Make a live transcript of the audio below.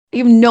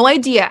You have no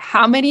idea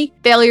how many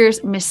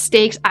failures,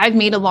 mistakes I've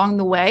made along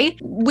the way.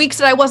 Weeks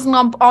that I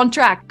wasn't on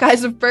track.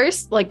 Guys, the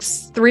first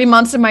 3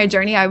 months of my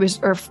journey,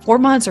 or 4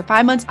 months or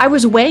 5 months, I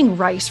was weighing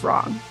rice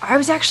wrong. I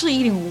was actually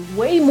eating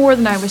way more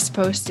than I was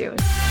supposed to.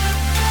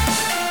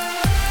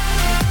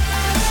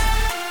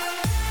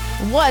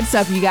 What's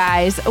up, you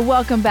guys?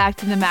 Welcome back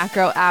to the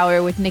Macro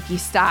Hour with Nikki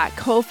Stott,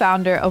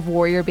 co-founder of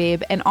Warrior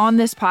Babe. And on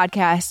this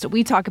podcast,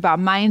 we talk about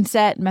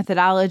mindset,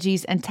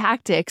 methodologies, and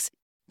tactics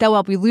that will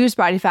help you lose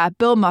body fat,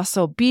 build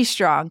muscle, be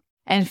strong,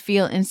 and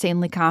feel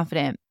insanely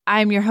confident.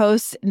 I'm your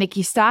host,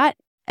 Nikki Stott,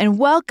 and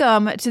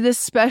welcome to this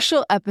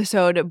special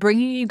episode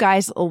bringing you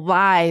guys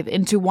live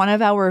into one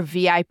of our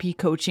VIP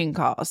coaching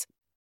calls.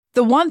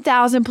 The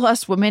 1,000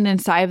 plus women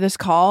inside of this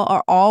call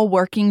are all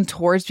working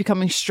towards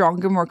becoming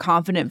stronger, more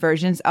confident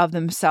versions of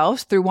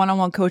themselves through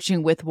one-on-one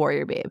coaching with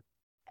Warrior Babe.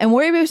 And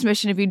Warrior Babe's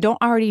mission, if you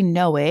don't already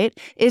know it,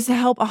 is to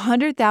help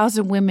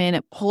 100,000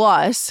 women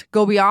plus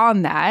go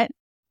beyond that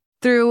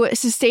through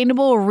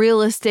sustainable,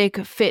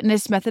 realistic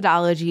fitness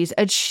methodologies,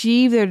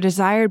 achieve their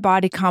desired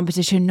body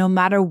composition no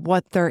matter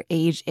what their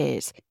age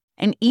is.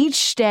 And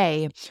each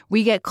day,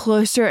 we get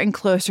closer and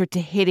closer to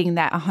hitting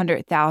that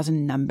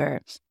 100,000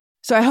 number.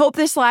 So I hope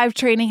this live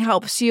training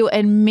helps you,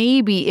 and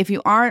maybe if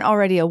you aren't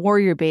already a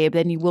Warrior Babe,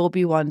 then you will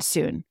be one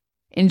soon.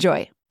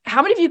 Enjoy.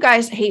 How many of you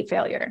guys hate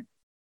failure?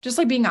 Just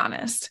being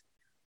honest.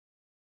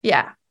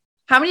 Yeah.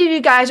 How many of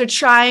you guys are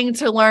trying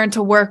to learn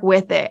to work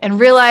with it and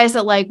realize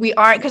that we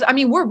aren't, because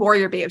we're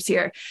Warrior Babes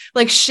here.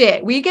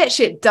 We get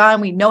shit done.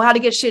 We know how to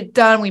get shit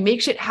done. We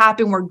make shit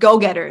happen. We're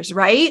go-getters,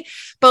 right?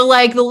 But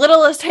the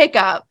littlest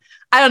hiccup,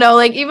 I don't know,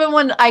 even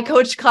when I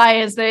coach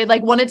clients, they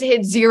wanted to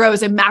hit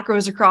zeros and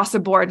macros across the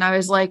board. And I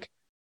was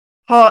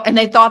oh, and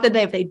they thought that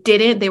if they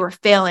didn't, they were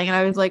failing. And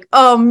I was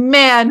oh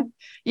man,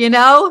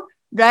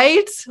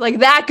 right?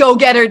 That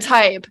go-getter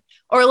type.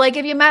 Or if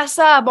you mess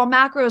up on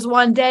macros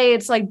one day,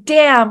 it's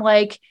damn,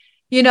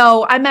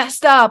 I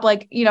messed up. I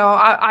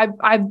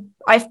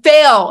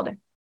failed.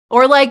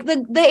 Or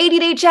the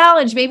 80-day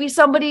challenge. Maybe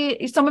some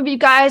of you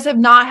guys have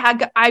not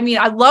had,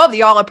 I love that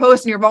y'all are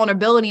posting your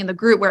vulnerability in the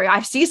group where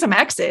I see some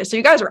X's. So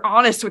you guys are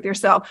honest with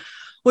yourself,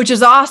 which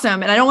is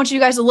awesome. And I don't want you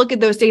guys to look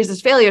at those days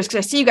as failures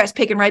because I see you guys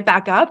picking right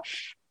back up.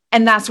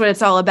 And that's what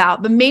it's all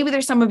about. But maybe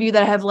there's some of you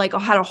that have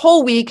had a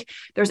whole week.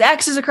 There's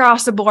X's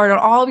across the board on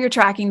all of your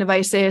tracking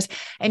devices.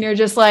 And you're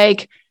just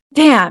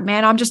damn,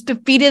 man, I'm just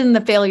defeated in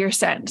the failure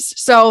sense.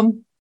 So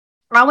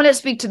I want to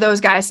speak to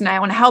those guys tonight. I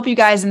want to help you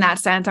guys in that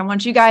sense. I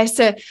want you guys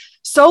to,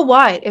 so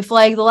what? If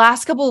the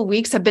last couple of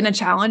weeks have been a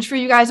challenge for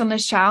you guys on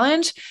this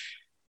challenge,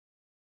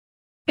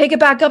 pick it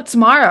back up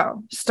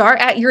tomorrow. Start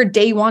at your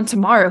day one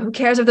tomorrow. Who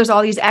cares if there's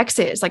all these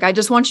X's? I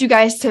just want you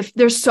guys to,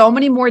 there's so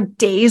many more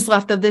days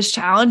left of this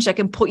challenge that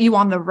can put you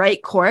on the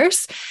right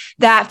course,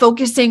 that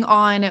focusing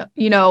on,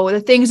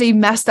 the things that you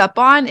messed up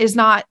on is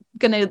not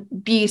going to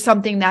be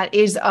something that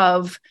is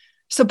of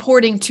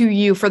supporting to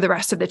you for the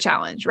rest of the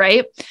challenge,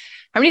 right?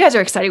 How many of you guys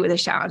are excited with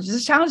this challenge? Is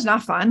this challenge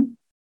not fun?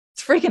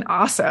 It's freaking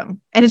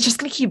awesome. And it's just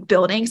going to keep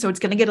building. So it's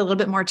going to get a little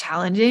bit more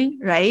challenging,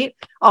 right?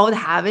 All the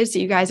habits that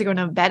you guys are going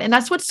to embed. And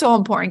that's what's so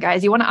important,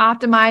 guys. You want to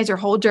optimize your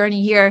whole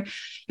journey here.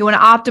 You want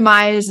to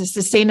optimize the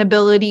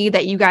sustainability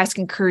that you guys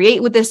can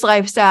create with this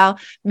lifestyle,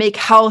 make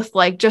health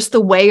just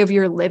the way of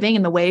your living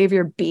and the way of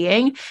your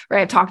being,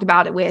 right? I've talked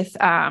about it with,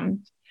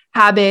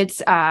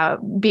 habits,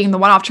 being the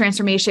one-off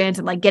transformations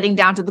and getting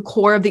down to the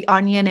core of the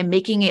onion and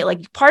making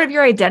it part of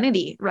your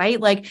identity, right?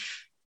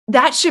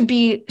 That should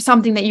be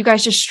something that you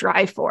guys just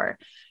strive for,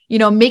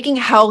 making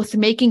health,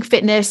 making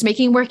fitness,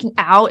 making working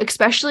out,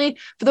 especially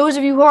for those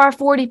of you who are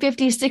 40,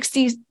 50,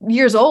 60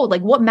 years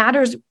old. What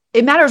matters?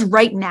 It matters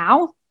right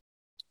now.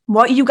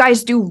 What you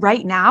guys do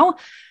right now,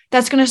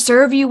 that's going to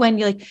serve you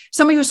when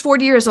somebody who's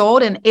 40 years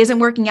old and isn't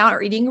working out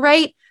or eating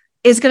right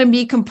is going to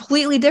be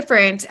completely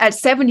different at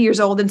 70 years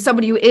old than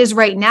somebody who is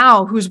right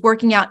now, who's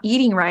working out,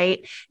 eating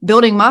right,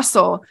 building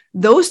muscle.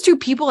 Those two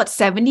people at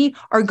 70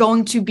 are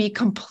going to be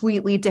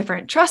completely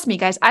different. Trust me,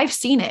 guys, I've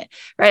seen it,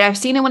 right? I've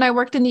seen it when I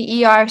worked in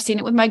the ER. I've seen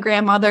it with my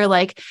grandmother.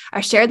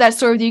 I shared that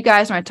story with you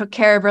guys when I took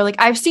care of her.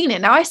 I've seen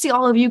it. Now I see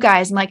all of you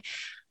guys and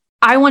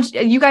I want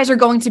you guys are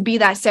going to be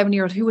that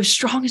 70-year-old who is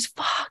strong as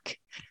fuck,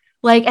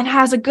 and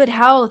has a good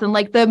health and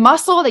the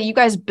muscle that you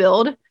guys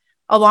build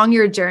along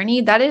your journey,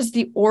 that is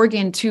the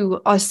organ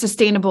to a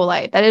sustainable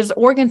life. That is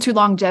organ to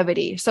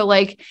longevity. So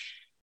I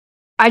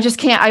just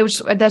can't,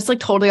 that's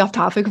totally off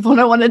topic of what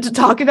I wanted to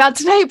talk about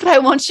tonight, but I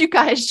want you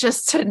guys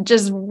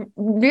to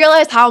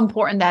realize how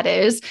important that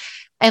is.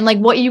 And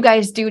what you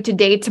guys do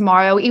today,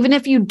 tomorrow, even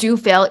if you do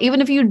fail,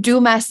 even if you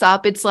do mess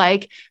up, it's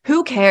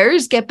who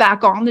cares? Get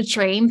back on the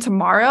train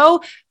tomorrow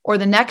or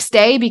the next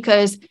day,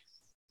 because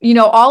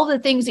all the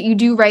things that you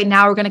do right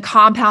now are going to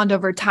compound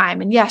over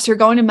time. And yes, you're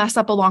going to mess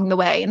up along the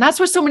way. And that's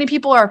what so many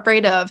people are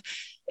afraid of,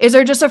 is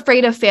they're just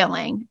afraid of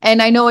failing.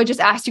 And I know I just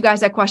asked you guys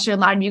that question. A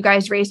lot of you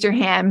guys raised your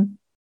hand.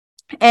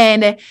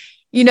 And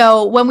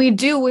when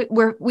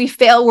we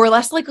fail, we're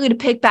less likely to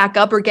pick back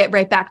up or get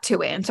right back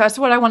to it. And so that's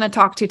what I want to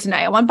talk to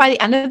tonight. By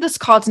the end of this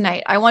call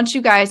tonight, I want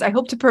you guys, I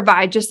hope to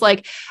provide just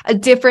like a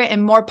different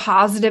and more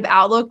positive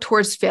outlook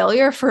towards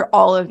failure for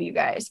all of you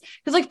guys.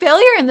 Because like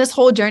failure in this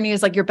whole journey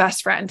is like your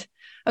best friend.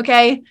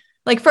 Okay.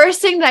 Like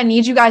first thing that I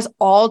need you guys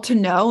all to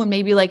know, and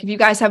maybe like if you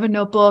guys have a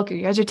notebook or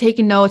you guys are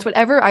taking notes,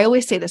 whatever, I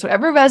always say this,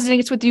 whatever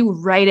resonates with you,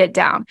 write it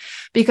down,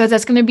 because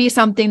that's going to be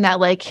something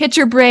that like hits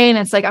your brain.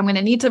 It's like, I'm going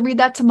to need to read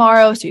that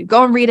tomorrow. So you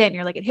go and read it and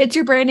you're like, it hits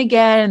your brain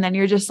again. And then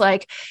you're just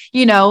like,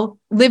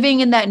 living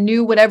in that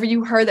new, whatever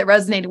you heard that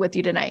resonated with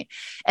you tonight.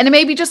 And it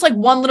may be just like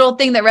one little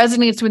thing that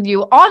resonates with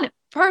you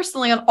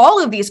personally on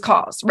all of these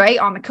calls, right?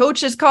 On the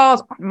coach's calls,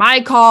 on my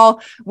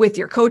call, with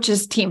your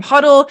coach's team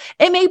huddle.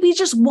 It may be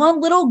just one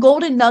little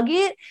golden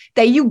nugget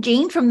that you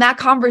gained from that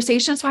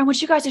conversation. So I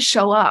want you guys to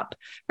show up,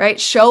 right?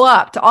 Show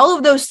up to all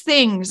of those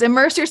things,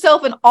 immerse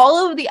yourself in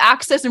all of the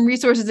access and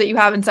resources that you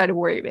have inside of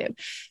Warrior Babe.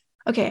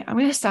 Okay, I'm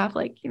going to stop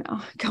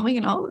going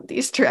in all of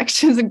these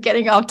directions and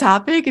getting off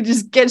topic and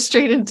just get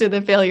straight into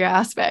the failure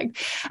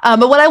aspect.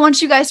 But what I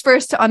want you guys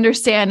first to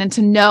understand and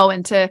to know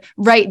and to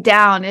write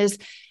down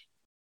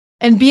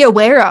and be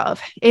aware of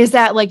is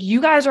that like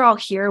you guys are all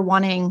here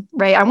wanting,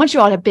 right? I want you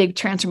all to have big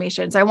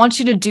transformations. I want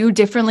you to do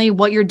differently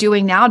what you're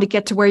doing now to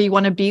get to where you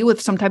want to be with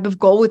some type of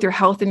goal with your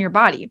health and your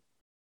body.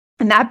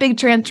 And that big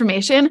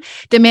transformation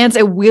demands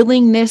a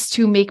willingness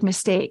to make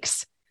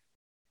mistakes.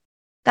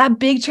 That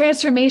big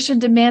transformation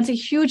demands a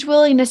huge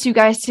willingness, you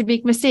guys, to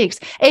make mistakes.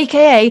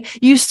 AKA,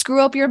 you screw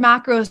up your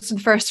macros in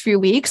the first few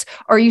weeks,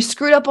 or you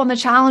screwed up on the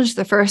challenge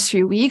the first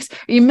few weeks,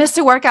 or you missed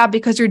a workout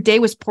because your day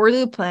was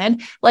poorly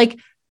planned. Like,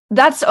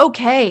 that's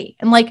okay.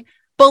 And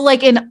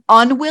but an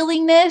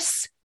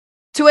unwillingness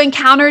to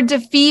encounter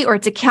defeat or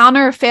to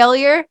counter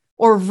failure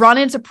or run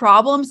into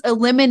problems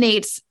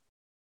eliminates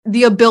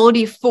the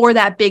ability for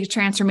that big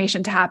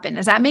transformation to happen.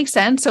 Does that make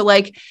sense? So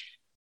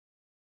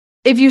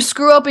if you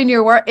screw up in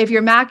your work, if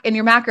you're in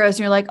your macros and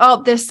you're like,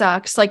 oh, this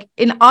sucks, like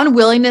an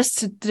unwillingness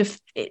to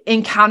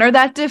encounter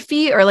that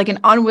defeat or like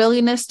an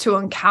unwillingness to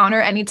encounter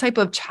any type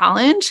of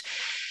challenge,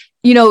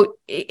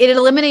 it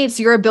eliminates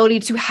your ability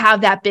to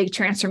have that big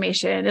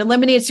transformation. It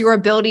eliminates your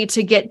ability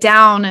to get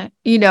down,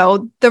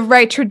 the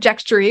right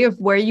trajectory of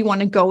where you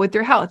want to go with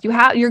your health.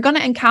 You're going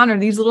to encounter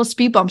these little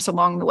speed bumps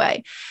along the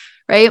way,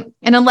 right?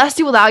 And unless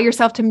you allow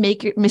yourself to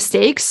make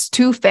mistakes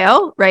to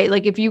fail, right?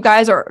 Like if you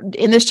guys are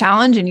in this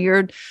challenge and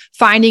you're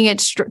finding it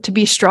to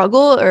be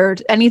struggle or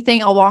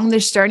anything along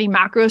this journey,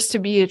 macros to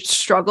be a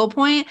struggle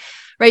point,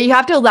 right? You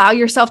have to allow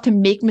yourself to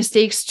make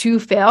mistakes to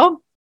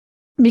fail.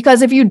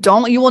 Because if you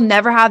don't, you will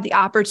never have the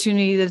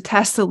opportunity to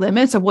test the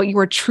limits of what you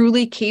are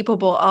truly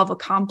capable of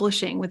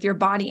accomplishing with your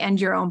body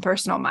and your own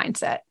personal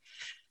mindset.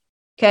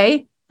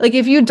 Okay. Like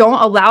if you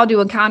don't allow to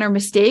encounter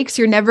mistakes,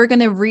 you're never going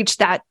to reach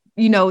that,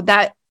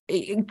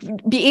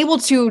 be able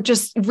to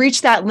just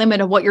reach that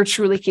limit of what you're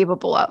truly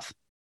capable of.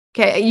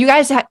 Okay. You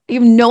guys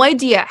you have no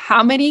idea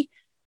how many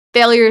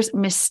failures,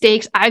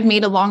 mistakes I've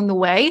made along the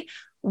way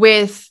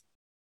with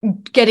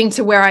getting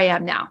to where I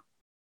am now.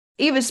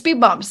 Even speed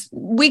bumps,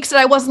 weeks that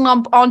I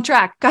wasn't on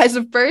track. Guys,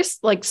 the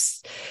first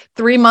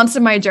 3 months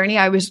of my journey,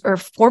 or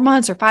 4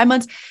 months or 5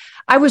 months,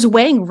 I was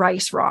weighing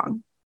rice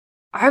wrong.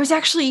 I was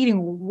actually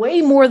eating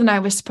way more than I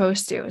was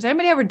supposed to. Does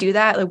anybody ever do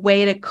that? Like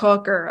weigh to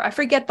cook, or I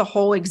forget the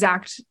whole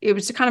exact, it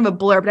was kind of a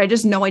blur, but I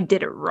just know I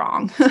did it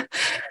wrong.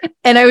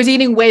 And I was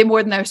eating way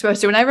more than I was supposed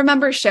to. And I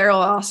remember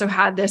Cheryl also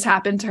had this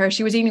happen to her.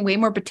 She was eating way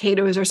more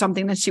potatoes or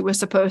something than she was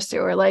supposed to,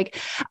 or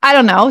I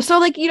don't know.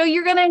 So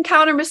you're going to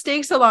encounter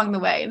mistakes along the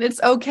way, and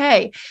it's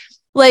okay.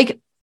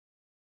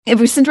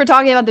 Since we're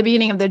talking about the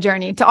beginning of the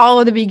journey, to all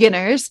of the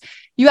beginners,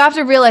 you have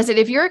to realize that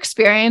if you're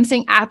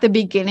experiencing at the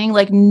beginning,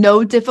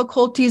 no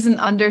difficulties in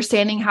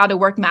understanding how to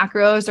work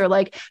macros,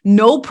 or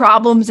no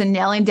problems in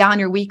nailing down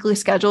your weekly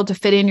schedule to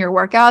fit in your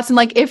workouts.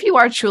 And if you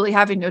are truly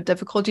having no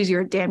difficulties,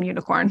 you're a damn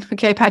unicorn.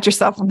 Okay. Pat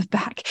yourself on the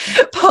back.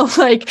 But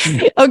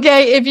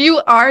okay, if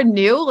you are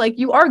new,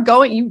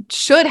 you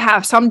should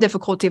have some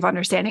difficulty of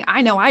understanding.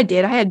 I know I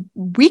did. I had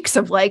weeks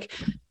of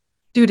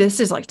dude, this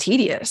is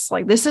tedious.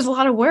 This is a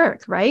lot of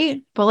work.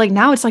 Right. But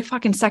now it's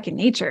fucking second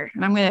nature.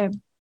 And I'm going to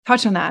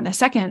touch on that in a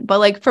second.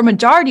 But for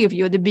majority of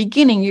you at the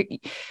beginning,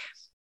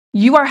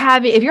 you are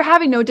if you're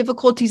having no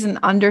difficulties in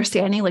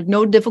understanding,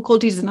 no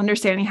difficulties in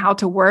understanding how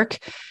to work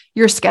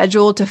your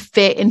schedule to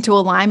fit into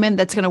alignment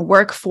that's going to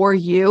work for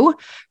you,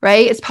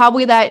 right? It's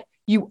probably that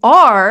you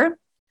are,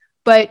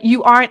 but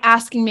you aren't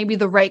asking maybe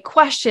the right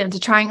question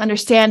to try and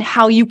understand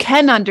how you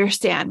can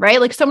understand,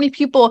 right? So many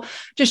people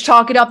just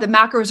chalk it up that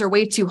macros are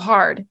way too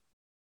hard.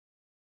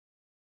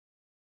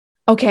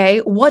 Okay,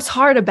 what's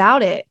hard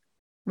about it,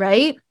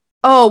 right?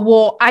 Oh,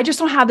 well, I just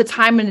don't have the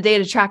time in the day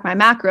to track my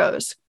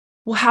macros.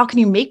 Well, how can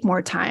you make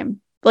more time?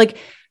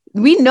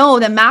 We know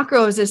that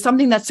macros is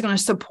something that's going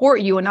to support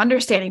you in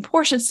understanding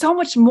portions so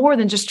much more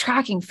than just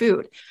tracking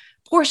food.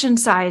 Portion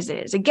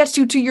sizes, it gets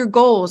you to your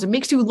goals. It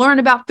makes you learn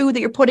about food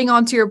that you're putting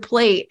onto your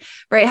plate,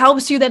 right? It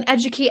helps you then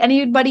educate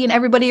anybody and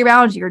everybody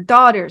around you, your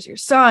daughters, your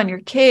son,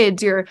 your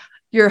kids, your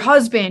your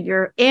husband,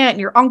 your aunt,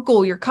 your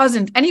uncle, your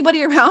cousins,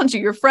 anybody around you,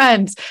 your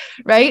friends,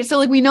 right? So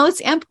like, we know it's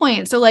the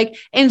endpoint. So like,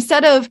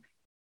 instead of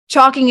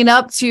chalking it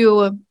up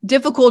to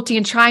difficulty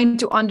and trying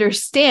to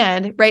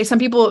understand, right? Some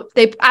people,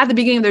 they, at the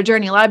beginning of their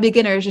journey, a lot of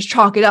beginners just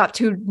chalk it up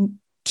to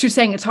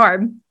saying it's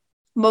hard.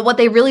 But what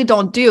they really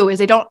don't do is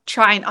they don't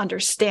try and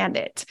understand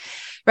it,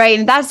 right?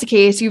 And if that's the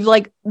case, you've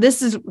like,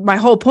 this is my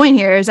whole point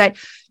here, is that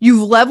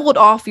you've leveled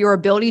off your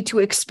ability to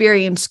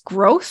experience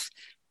growth,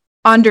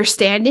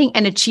 understanding,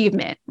 and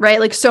achievement, right?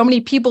 Like, so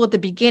many people at the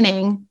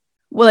beginning,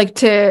 well, like,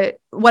 to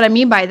what I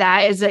mean by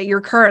that is that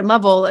your current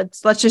level,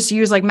 let's just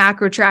use like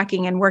macro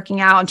tracking and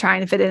working out and trying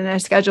to fit it in a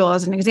schedule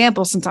as an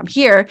example, since I'm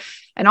here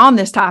and on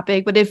this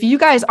topic. But if you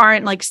guys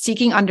aren't like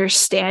seeking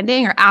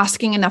understanding or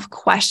asking enough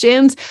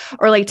questions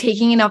or like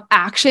taking enough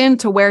action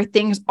to where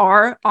things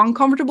are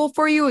uncomfortable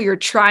for you, or you're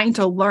trying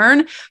to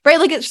learn, right?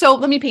 Like, so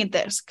let me paint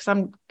this,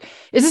 because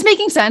is this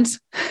making sense?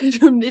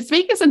 It's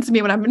making sense to me,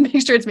 but I'm going to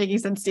make sure it's making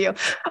sense to you.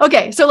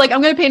 Okay. So like,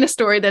 I'm going to paint a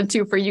story then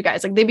too for you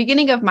guys, like the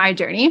beginning of my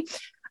journey.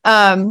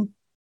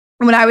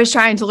 When I was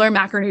trying to learn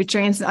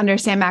macronutrients and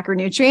understand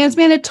macronutrients,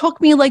 man, it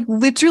took me like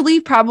literally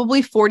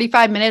probably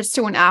 45 minutes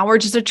to an hour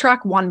just to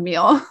track one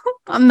meal.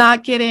 I'm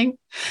not kidding.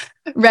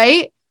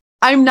 Right?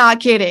 I'm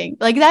not kidding.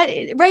 Like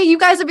that, right? You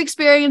guys have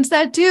experienced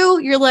that too.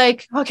 You're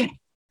like, okay.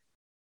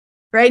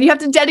 Right. You have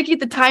to dedicate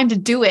the time to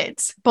do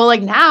it. But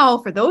like now,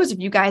 for those of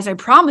you guys, I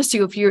promise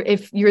you,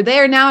 if you're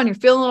there now and you're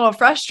feeling a little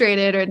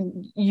frustrated,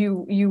 and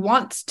you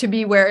want to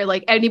be where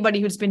like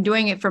anybody who's been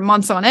doing it for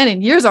months on end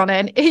and years on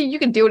end, you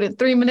can do it in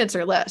 3 minutes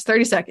or less,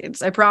 30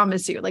 seconds. I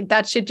promise you, like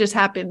that shit just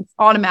happens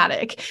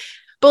automatic.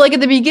 But like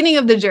at the beginning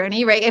of the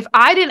journey, right? If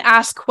I didn't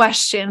ask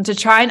questions to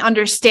try and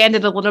understand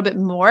it a little bit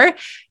more,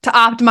 to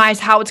optimize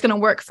how it's going to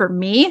work for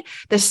me,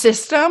 the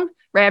system,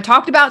 right? I've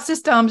talked about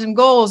systems and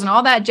goals and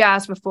all that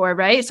jazz before,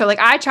 right? So like,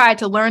 I tried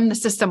to learn the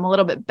system a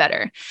little bit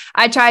better.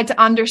 I tried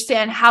to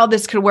understand how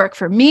this could work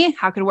for me,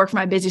 how could it work for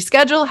my busy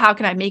schedule, how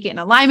can I make it in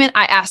alignment?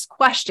 I asked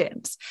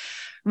questions,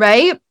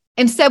 right?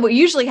 Instead, what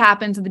usually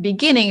happens at the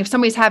beginning, if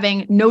somebody's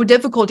having no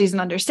difficulties in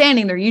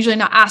understanding, they're usually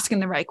not asking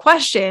the right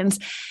questions.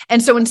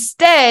 And so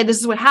instead, this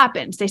is what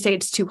happens. They say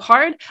it's too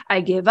hard, I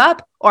give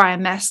up, or I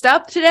messed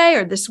up today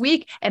or this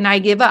week and I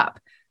give up,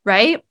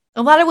 right?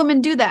 A lot of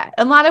women do that.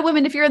 A lot of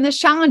women, if you're in this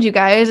challenge, you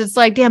guys, it's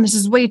like, damn, this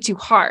is way too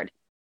hard.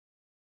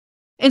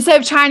 Instead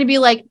of trying to be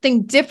like,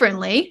 think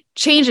differently,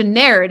 change a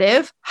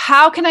narrative.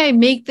 How can I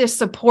make this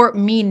support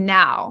me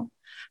now?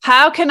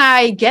 How can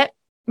I get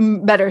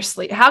better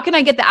sleep? How can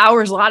I get the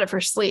hours allotted for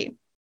sleep?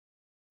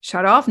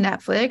 Shut off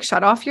Netflix,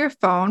 shut off your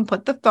phone,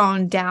 put the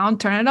phone down,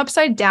 turn it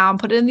upside down,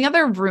 put it in the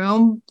other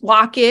room,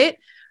 lock it.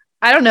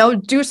 I don't know,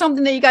 do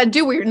something that you got to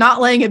do where you're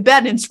not laying in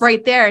bed and it's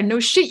right there, and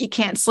no shit, you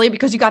can't sleep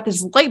because you got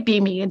this light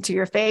beaming into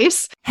your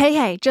face.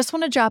 Hey, just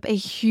want to drop a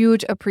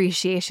huge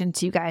appreciation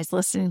to you guys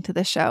listening to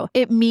the show.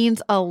 It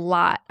means a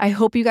lot. I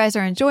hope you guys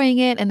are enjoying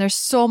it, and there's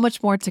so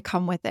much more to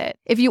come with it.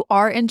 If you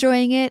are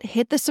enjoying it,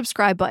 hit the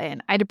subscribe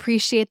button. I'd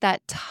appreciate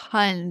that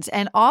tons.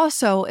 And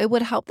also, it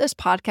would help this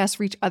podcast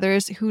reach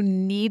others who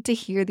need to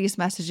hear these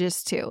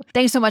messages too.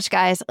 Thanks so much,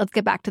 guys. Let's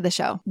get back to the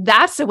show.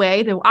 That's the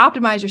way to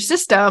optimize your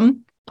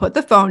system. Put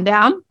the phone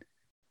down,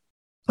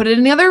 put it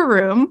in the other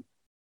room,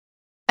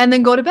 and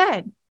then go to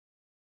bed.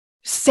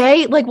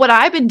 Say, like, what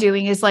I've been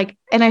doing is like,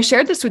 and I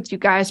shared this with you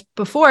guys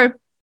before, and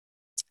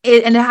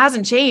it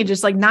hasn't changed.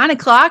 It's like 9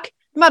 o'clock,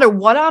 no matter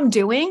what I'm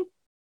doing,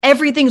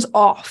 everything's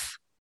off.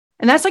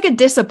 And that's like a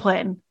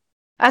discipline.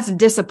 That's a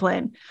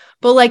discipline.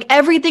 But like,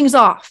 everything's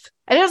off.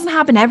 And it doesn't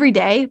happen every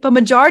day, but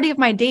majority of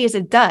my days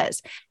it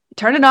does. I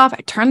turn it off.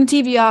 I turn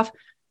the TV off.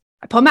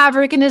 I put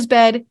Maverick in his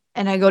bed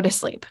and I go to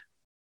sleep.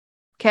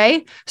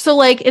 Okay. So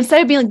like,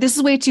 instead of being like, this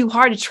is way too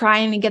hard to try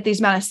and get these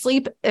amount of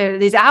sleep,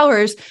 these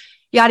hours,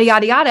 yada,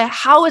 yada, yada.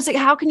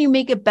 How can you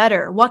make it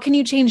better? What can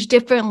you change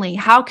differently?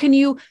 How can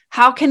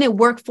it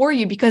work for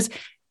you? Because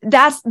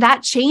that's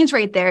that change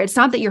right there. It's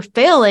not that you're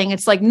failing.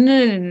 It's like,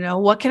 no.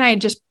 What can I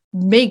just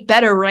make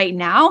better right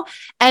now?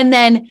 And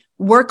then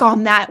work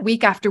on that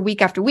week after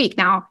week after week.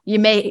 Now you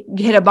may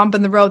hit a bump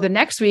in the road the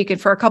next week and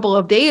for a couple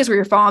of days where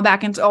you're falling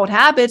back into old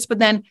habits, but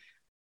then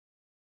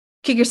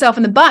kick yourself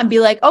in the butt and be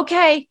like,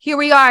 okay, here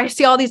we are. I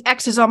see all these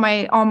X's on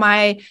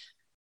my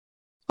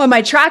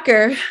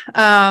tracker.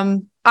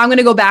 I'm going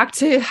to go back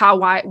to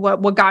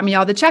what got me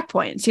all the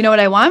checkpoints. You know what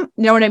I want?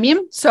 You know what I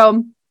mean?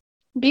 So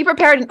be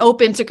prepared and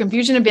open to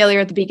confusion and failure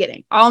at the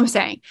beginning. All I'm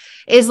saying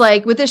is,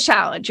 like, with this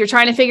challenge, you're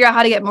trying to figure out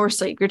how to get more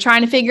sleep. You're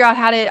trying to figure out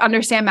how to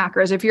understand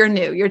macros. If you're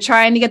new, you're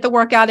trying to get the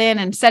workout in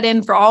and set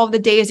in for all of the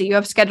days that you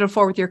have scheduled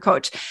for with your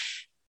coach.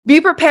 Be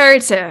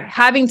prepared to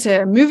having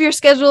to move your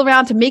schedule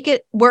around to make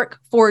it work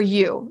for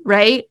you,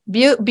 right?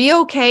 Be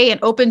okay and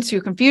open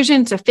to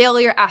confusion, to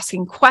failure,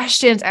 asking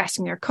questions,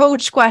 asking your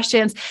coach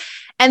questions,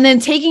 and then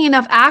taking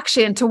enough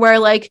action to where,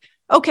 like,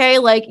 okay,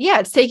 like, yeah,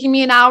 it's taking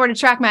me an hour to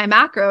track my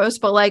macros,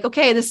 but like,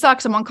 okay, this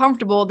sucks. I'm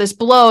uncomfortable. This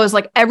blows.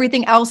 Like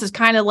everything else is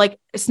kind of like,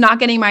 it's not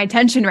getting my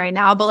attention right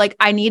now, but like,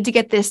 I need to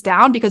get this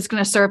down because it's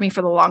going to serve me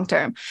for the long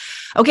term.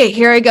 Okay,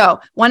 here I go.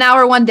 1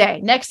 hour, one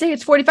day. Next day,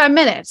 it's 45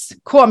 minutes.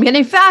 Cool. I'm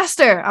getting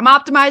faster. I'm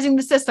optimizing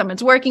the system.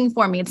 It's working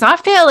for me. It's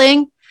not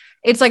failing.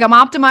 It's like, I'm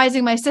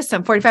optimizing my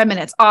system. 45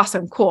 minutes.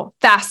 Awesome. Cool.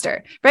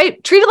 Faster,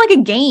 right? Treat it like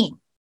a game.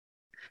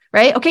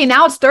 Right? Okay,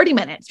 now it's 30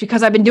 minutes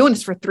because I've been doing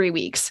this for 3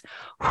 weeks.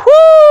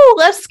 Whoo,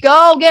 let's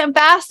go, getting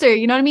faster.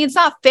 You know what I mean? It's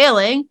not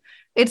failing.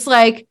 It's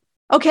like,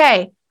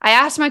 okay, I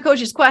asked my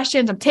coaches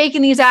questions. I'm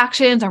taking these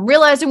actions. I'm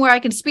realizing where I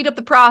can speed up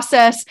the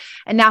process.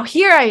 And now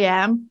here I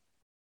am.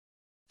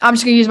 I'm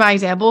just going to use my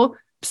example.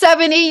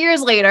 7, 8 years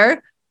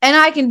later, and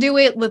I can do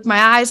it with my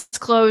eyes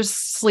closed,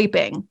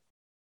 sleeping.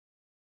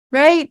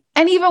 Right?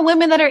 And even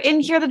women that are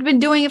in here that have been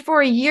doing it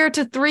for a year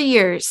to 3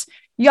 years,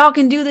 y'all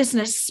can do this in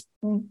a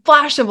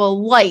flash of a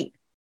light,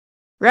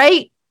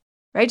 right?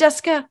 Right,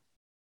 Jessica?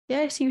 Yeah,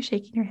 I see you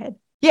shaking your head.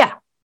 Yeah,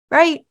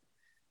 right?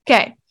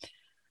 Okay.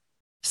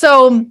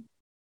 So,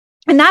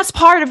 and that's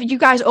part of you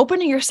guys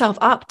opening yourself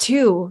up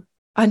to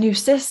a new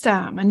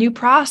system, a new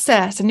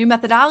process, a new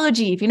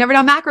methodology. If you've never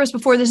done macros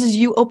before, this is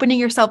you opening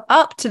yourself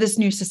up to this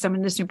new system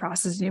and this new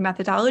process, new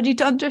methodology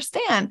to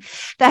understand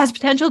that has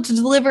potential to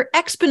deliver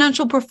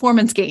exponential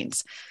performance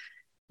gains.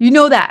 You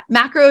know that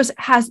macros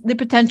has the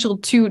potential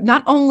to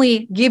not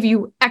only give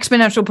you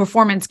exponential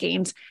performance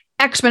gains,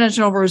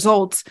 exponential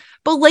results,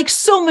 but like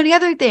so many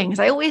other things.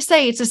 I always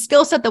say it's a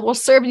skill set that will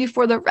serve you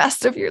for the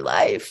rest of your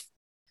life.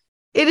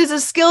 It is a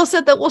skill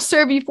set that will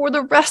serve you for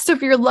the rest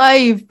of your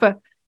life.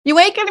 You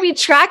ain't going to be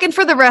tracking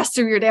for the rest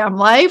of your damn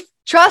life.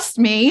 Trust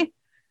me.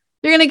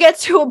 You're going to get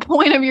to a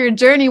point of your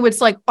journey where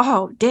it's like,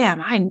 oh, damn,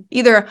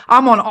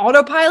 I'm on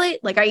autopilot,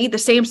 like I eat the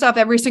same stuff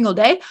every single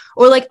day,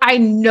 or like I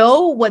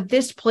know what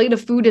this plate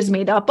of food is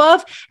made up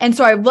of. And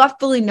so I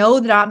roughly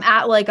know that I'm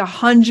at like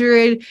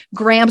 100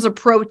 grams of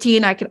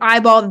protein. I can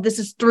eyeball that this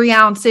is 3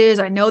 ounces.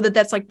 I know that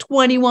that's like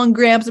 21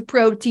 grams of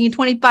protein,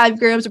 25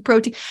 grams of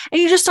protein.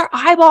 And you just start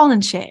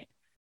eyeballing shit.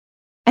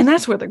 And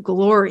that's where the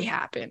glory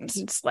happens.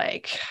 It's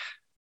like,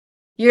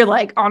 you're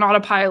like on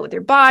autopilot with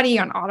your body,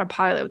 on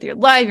autopilot with your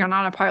life, you're on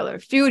autopilot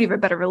with food, you have a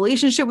better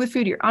relationship with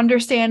food, you're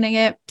understanding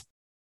it.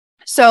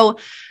 So,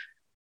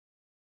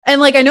 and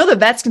like, I know the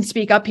vets can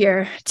speak up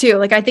here too.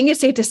 Like, I think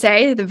it's safe to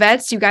say the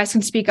vets, you guys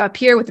can speak up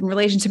here in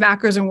relation to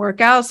macros and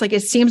workouts. Like,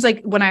 it seems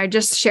like when I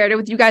just shared it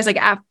with you guys, like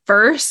at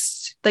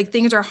first, like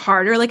things are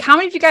harder. Like, how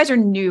many of you guys are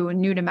new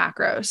to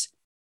macros?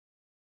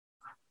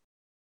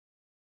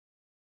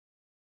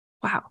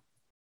 Wow.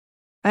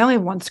 I only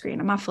have one screen.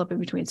 I'm not flipping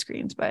between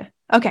screens, but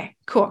okay,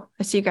 cool.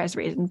 I see you guys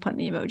raising, putting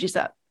the emojis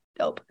up.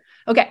 Dope.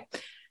 Okay.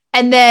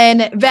 And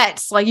then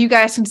vets, like you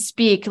guys can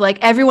speak,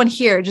 like everyone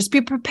here, just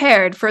be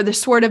prepared for the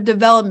sort of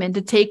development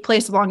to take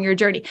place along your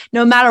journey.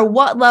 No matter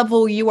what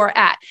level you are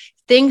at,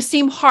 things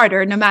seem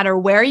harder, no matter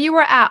where you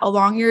are at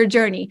along your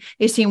journey.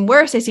 They seem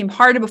worse. They seem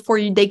harder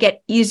before they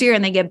get easier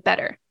and they get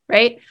better,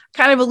 right?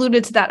 Kind of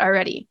alluded to that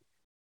already,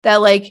 that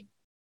like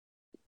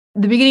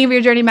the beginning of your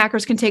journey,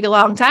 macros can take a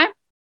long time.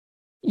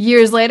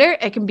 Years later,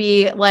 it can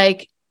be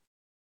like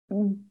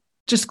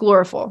just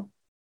gloriful.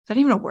 Is that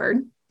even a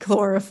word?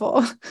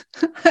 Gloriful.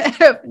 I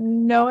have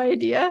no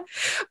idea,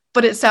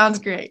 but it sounds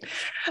great.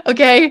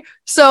 Okay.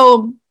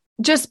 So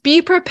just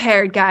be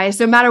prepared, guys.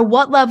 No matter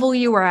what level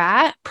you are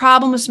at,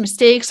 problems,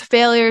 mistakes,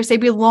 failures, they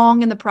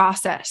belong in the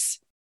process.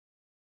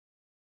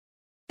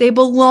 They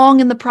belong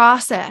in the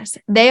process.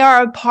 They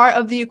are a part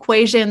of the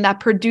equation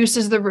that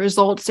produces the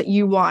results that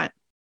you want.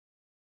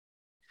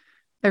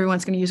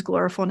 Everyone's going to use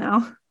gloriful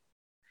now.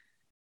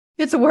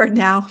 It's a word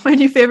now, my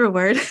new favorite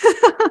word.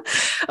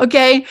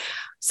 Okay.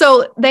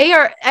 So they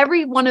are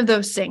every one of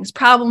those things,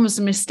 problems,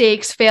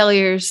 mistakes,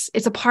 failures.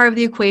 It's a part of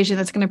the equation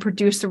that's going to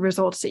produce the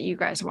results that you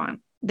guys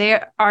want.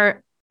 They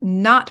are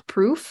not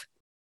proof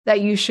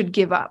that you should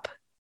give up.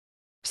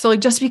 So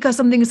like just because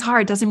something is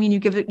hard doesn't mean you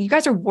give it. You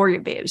guys are warrior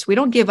babes. We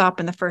don't give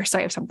up in the first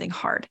sight of something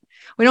hard.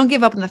 We don't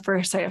give up in the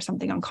first sight of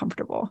something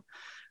uncomfortable.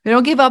 We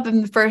don't give up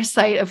in the first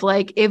sight of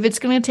like, if it's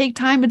going to take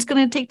time, it's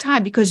going to take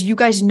time because you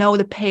guys know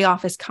the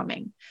payoff is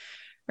coming.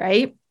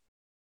 Right?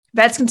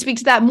 Vets can speak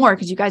to that more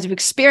because you guys have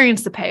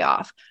experienced the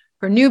payoff.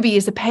 For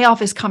newbies, the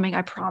payoff is coming.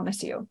 I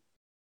promise you.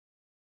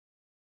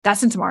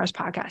 That's in tomorrow's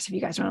podcast. If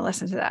you guys want to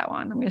listen to that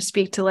one, I'm going to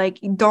speak to like,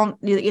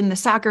 don't in the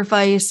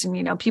sacrifice. And,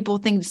 you know, people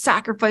think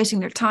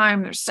sacrificing their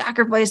time, they're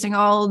sacrificing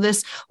all of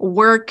this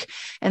work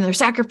and they're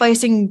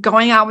sacrificing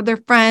going out with their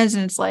friends.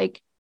 And it's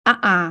like,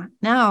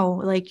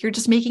 no, like you're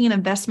just making an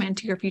investment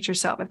into your future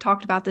self. I've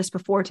talked about this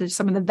before to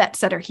some of the vets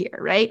that are here,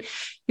 right?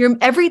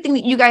 Everything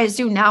that you guys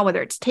do now,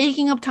 whether it's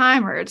taking up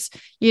time or it's,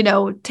 you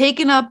know,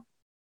 taking up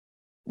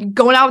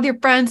going out with your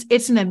friends,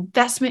 it's an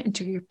investment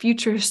into your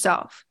future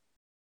self.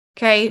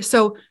 Okay.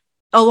 So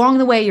along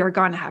the way, you're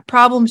going to have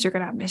problems. You're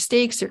going to have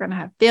mistakes. You're going to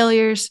have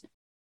failures.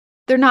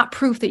 They're not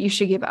proof that you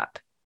should give up.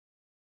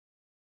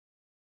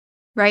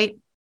 Right?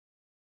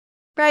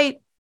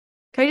 Right.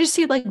 Can I just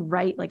see like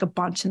a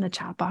bunch in the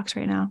chat box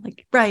right now?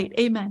 Like, right.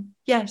 Amen.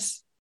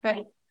 Yes.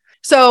 Right.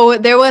 So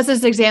there was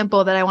this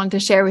example that I wanted to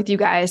share with you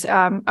guys,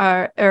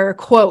 or a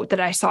quote that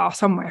I saw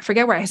somewhere. I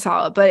forget where I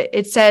saw it, but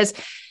it says,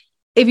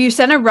 if you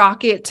send a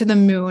rocket to the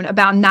moon,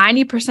 about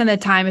 90% of the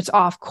time it's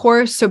off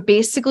course. So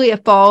basically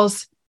it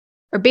fails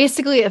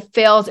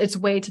its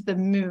way to the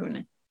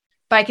moon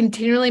by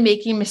continually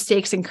making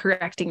mistakes and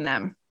correcting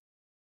them.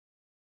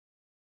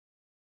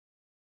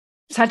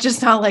 Is that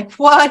just not like,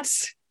 what?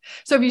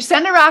 So if you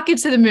send a rocket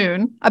to the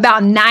moon,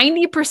 about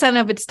 90%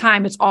 of its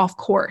time it's off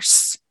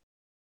course.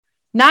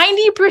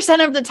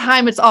 90% of the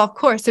time it's off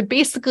course. So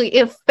basically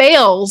it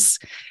fails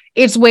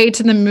its way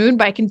to the moon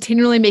by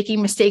continually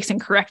making mistakes and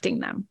correcting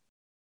them.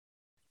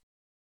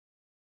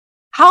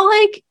 How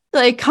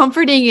like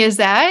comforting is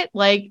that?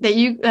 Like that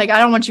you, like, I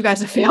don't want you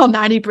guys to fail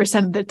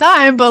 90% of the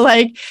time, but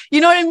like,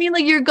 you know what I mean?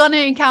 Like you're going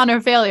to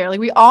encounter failure. Like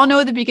we all know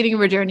at the beginning of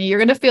our journey, you're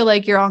going to feel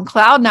like you're on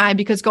cloud 9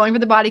 because going for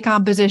the body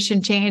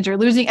composition change or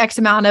losing X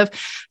amount of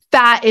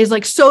fat is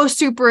like so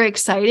super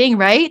exciting,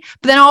 right?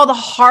 But then all the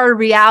hard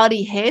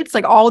reality hits,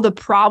 like all the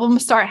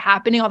problems start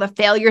happening, all the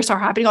failures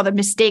start happening, all the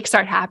mistakes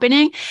start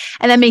happening,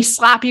 and then may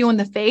slap you in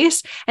the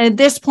face. And at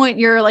this point,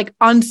 your like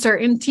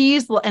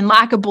uncertainties and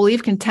lack of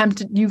belief can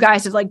tempt you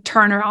guys to like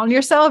turn around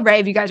yourself,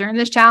 right? If you guys are in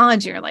this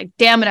challenge, you're like,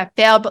 damn it, I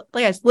failed. But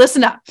guys,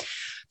 listen up.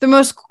 The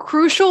most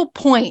crucial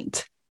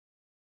point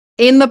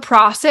in the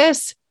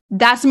process,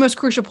 that's the most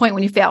crucial point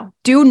when you fail.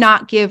 Do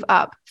not give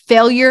up.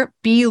 Failure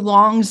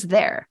belongs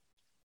there.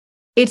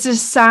 It's a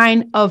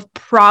sign of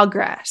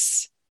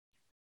progress.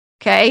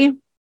 Okay.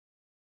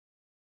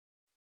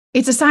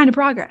 It's a sign of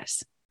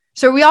progress.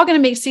 So are we all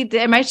going to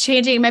am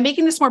I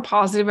making this more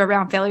positive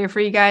around failure for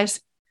you guys?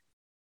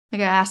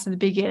 Like I asked at the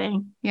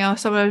beginning,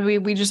 sometimes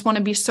we just want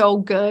to be so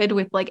good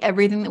with like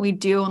everything that we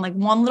do. And like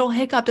one little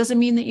hiccup doesn't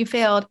mean that you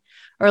failed,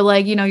 or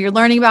like, you're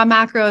learning about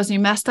macros and you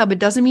messed up. It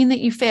doesn't mean that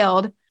you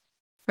failed.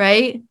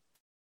 Right.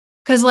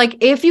 Cause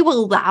like, if you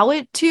allow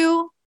it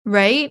to,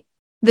 right,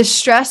 the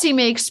stress you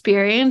may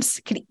experience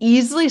could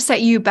easily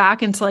set you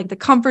back into like the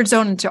comfort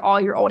zone, into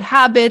all your old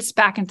habits,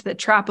 back into the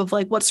trap of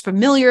like what's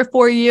familiar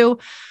for you,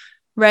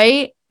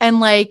 right? And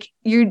like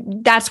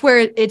that's where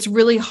it's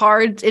really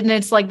hard. And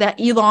it's like that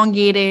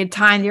elongated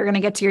time that you're going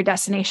to get to your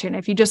destination.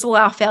 If you just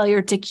allow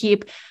failure to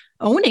keep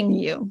owning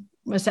you,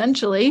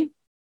 essentially,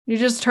 you're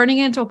just turning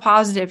it into a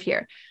positive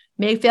here.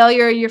 Make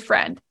failure your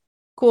friend.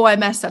 Cool, I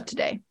messed up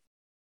today.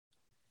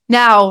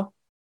 Now,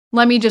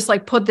 let me just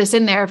like put this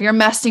in there. If you're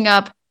messing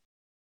up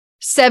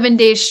 7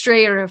 days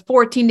straight or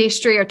 14 days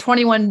straight or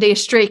 21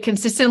 days straight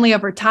consistently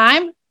over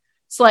time,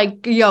 it's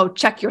like,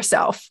 check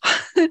yourself.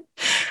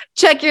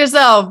 Check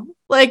yourself.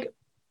 Like,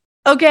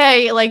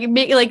 okay,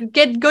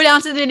 go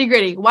down to the nitty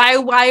gritty.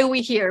 Why are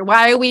we here?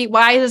 Why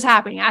is this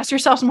happening? Ask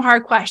yourself some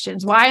hard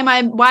questions. Why am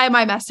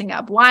I messing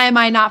up? Why am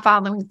I not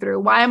following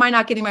through? Why am I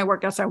not getting my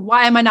workouts done?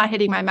 Why am I not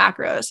hitting my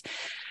macros?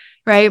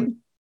 Right.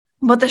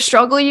 But the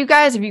struggle, you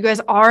guys, if you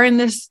guys are in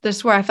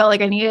this where I felt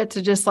like I needed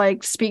to just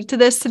like speak to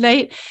this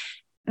tonight,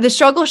 the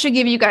struggle should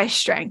give you guys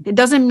strength.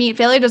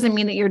 Failure doesn't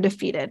mean that you're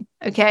defeated.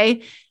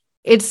 Okay.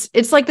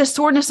 It's like the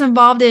soreness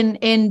involved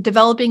in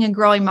developing and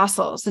growing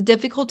muscles. The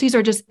difficulties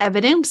are just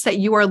evidence that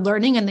you are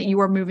learning and that you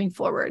are moving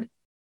forward.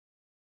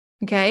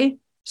 Okay.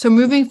 So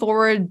moving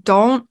forward,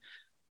 don't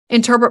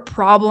interpret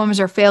problems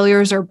or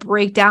failures or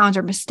breakdowns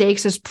or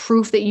mistakes as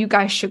proof that you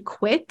guys should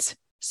quit.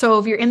 So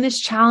if you're in this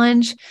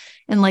challenge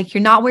and like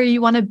you're not where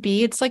you want to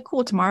be, it's like,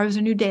 cool, tomorrow's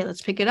a new day.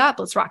 Let's pick it up.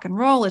 Let's rock and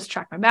roll. Let's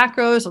track my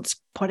macros.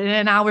 Let's put it in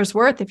an hour's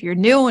worth. If you're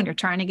new and you're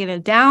trying to get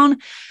it down,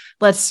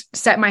 let's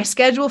set my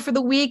schedule for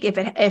the week.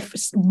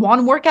 If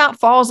one workout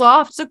falls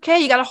off, it's okay.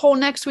 You got a whole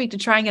next week to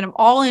try and get them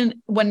all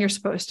in when you're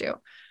supposed to.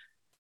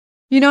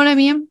 You know what I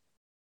mean?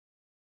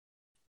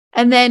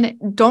 And then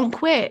don't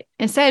quit.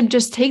 Instead,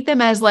 just take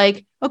them as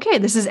like, okay,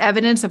 this is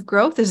evidence of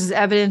growth. This is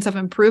evidence of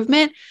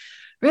improvement.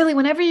 Really,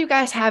 whenever you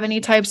guys have any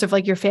types of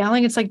like you're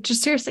failing, it's like,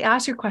 just seriously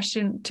ask your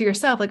question to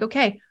yourself. Like,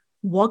 okay,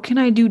 what can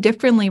I do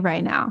differently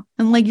right now?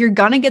 And like, you're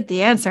going to get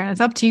the answer, and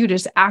it's up to you to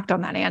just act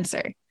on that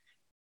answer.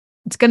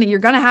 You're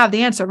going to have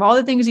the answer of all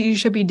the things that you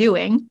should be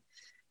doing.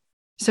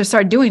 So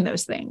start doing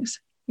those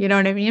things. You know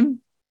what I mean?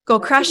 Go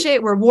crush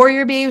it. We're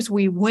warrior babes.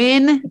 We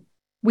win.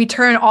 We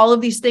turn all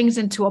of these things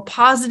into a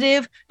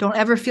positive. Don't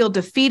ever feel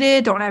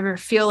defeated. Don't ever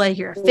feel like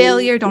you're a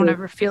failure. Don't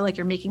ever feel like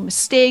you're making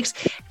mistakes.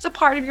 It's a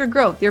part of your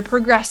growth. You're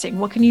progressing.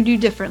 What can you do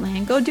differently?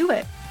 And go do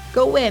it.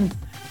 Go win.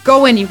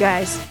 Go win, you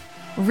guys.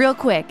 Real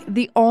quick,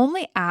 the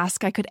only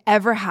ask I could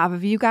ever have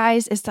of you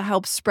guys is to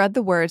help spread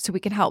the word so we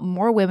can help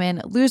more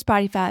women lose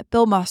body fat,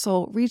 build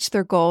muscle, reach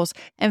their goals,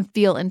 and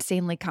feel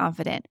insanely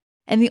confident.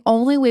 And the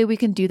only way we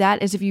can do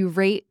that is if you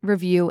rate,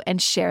 review,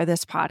 and share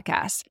this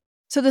podcast.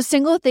 So the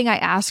single thing I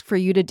ask for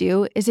you to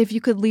do is if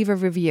you could leave a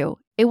review.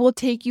 It will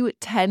take you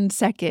 10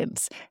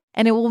 seconds,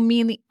 and it will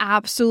mean the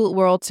absolute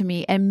world to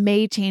me and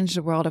may change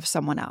the world of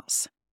someone else.